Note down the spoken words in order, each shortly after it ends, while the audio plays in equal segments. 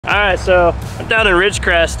Alright, so I'm down in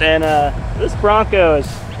Ridgecrest, and this Bronco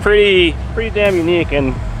is pretty damn unique,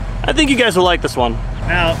 and I think you guys will like this one.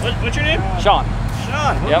 Now, what's your name? Shawn.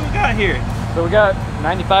 Shawn, what do we got here? So we got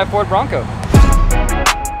 95 Ford Bronco.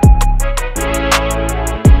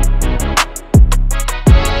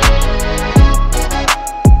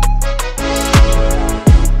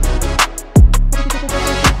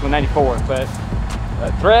 Well, 94, but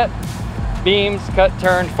threat, beams, cut,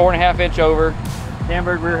 turned, 4.5 inch over,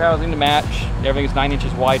 cambered rear housing to match. Everything's 9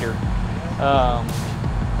 inches wider.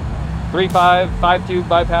 3.5, 5.2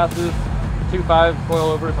 bypasses, 2.5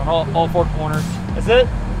 coilovers on all four corners. Is it?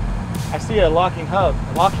 I see a locking hub.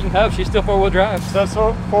 Locking hub, she's still 4-wheel drive. So it's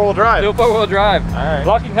 4-wheel drive? Still 4-wheel drive. All right.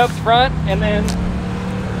 Locking hub's front, and then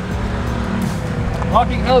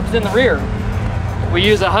locking hub's in the rear. We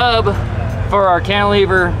use a hub for our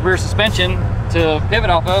cantilever rear suspension to pivot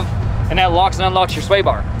off of, and that locks and unlocks your sway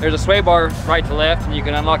bar. There's a sway bar right to left, and you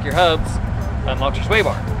can unlock your hubs, unlock your sway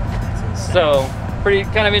bar. So pretty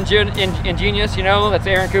kind of ingenious, you know. That's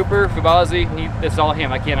Aaron Cooper, Fubazi. It's all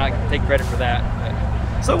him. I cannot take credit for that.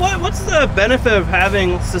 So what's the benefit of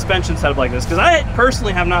having suspension set up like this? Because I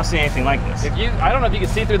personally have not seen anything like this. I don't know if you can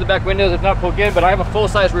see through the back windows, if not pulled in, but I have a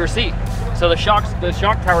full-size rear seat. So the shock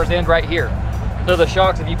towers end right here. So the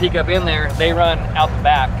shocks, if you peek up in there, they run out the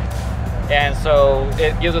back. And so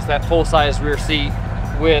it gives us that full-size rear seat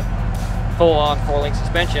with full-on 4-link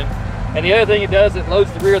suspension. And the other thing it does, it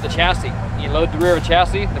loads the rear of the chassis. You load the rear of a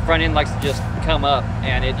chassis, the front end likes to just come up,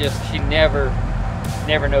 and she never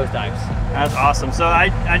nosedives. That's awesome. So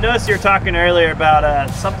I noticed you were talking earlier about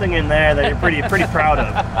something in there that you're pretty proud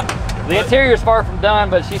of. The interior is far from done,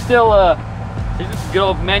 but she's still she's just a good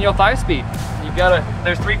old manual 5-speed.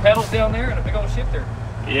 There's 3 pedals down there and a big old shifter.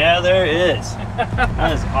 Yeah, there is.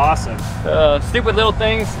 That is awesome. Stupid little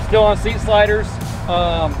things, still on seat sliders.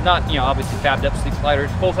 Not, you know, obviously fabbed up seat sliders.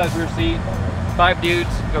 Full-size rear seat, 5 dudes,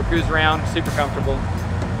 go cruise around, super comfortable.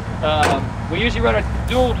 We usually run a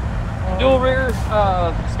dual rear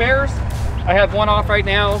spares. I have one off right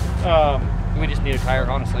now. We just need a tire,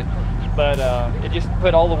 honestly. But it just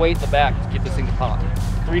put all the weight in the back to get this thing to pop.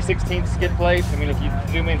 3/16 skid plate. I mean, if you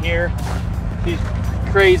zoom in here, she's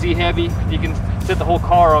crazy heavy. You can sit the whole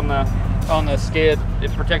car on the skid.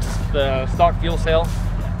 It protects the stock fuel cell.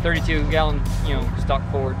 32-gallon, you know, stock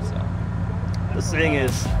Ford. So this thing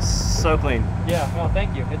is so clean. Yeah, no,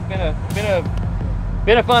 thank you. It's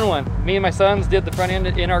been a fun one. Me and my sons did the front end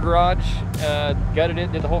in our garage, gutted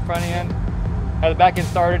it, did the whole front end, had the back end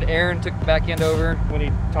started. Aaron took the back end over when he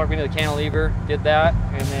talked me to the cantilever, did that,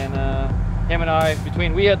 and then him and I,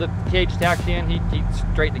 we had the cage tacked in, he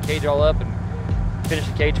straightened the cage all up and finished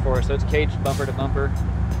the cage for us. So it's caged bumper to bumper,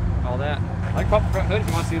 all that. I can pop the front hood if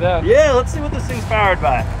you want to see that. Yeah, let's see what this thing's powered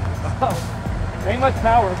by. Oh, ain't much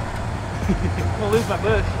power. I'm gonna lose my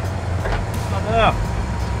bush. Oh no.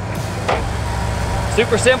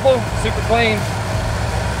 Super simple, super clean.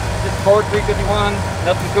 Just Ford 351,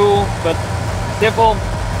 nothing cool, but simple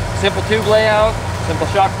tube layout, simple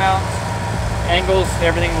shock mounts, angles,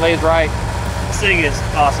 everything lays right. This thing is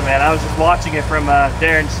awesome, man. I was just watching it from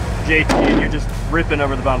Darren's JT, and you're just ripping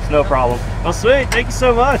over the bumps, no problem. Well, sweet, thank you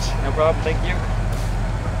so much. No problem, thank you.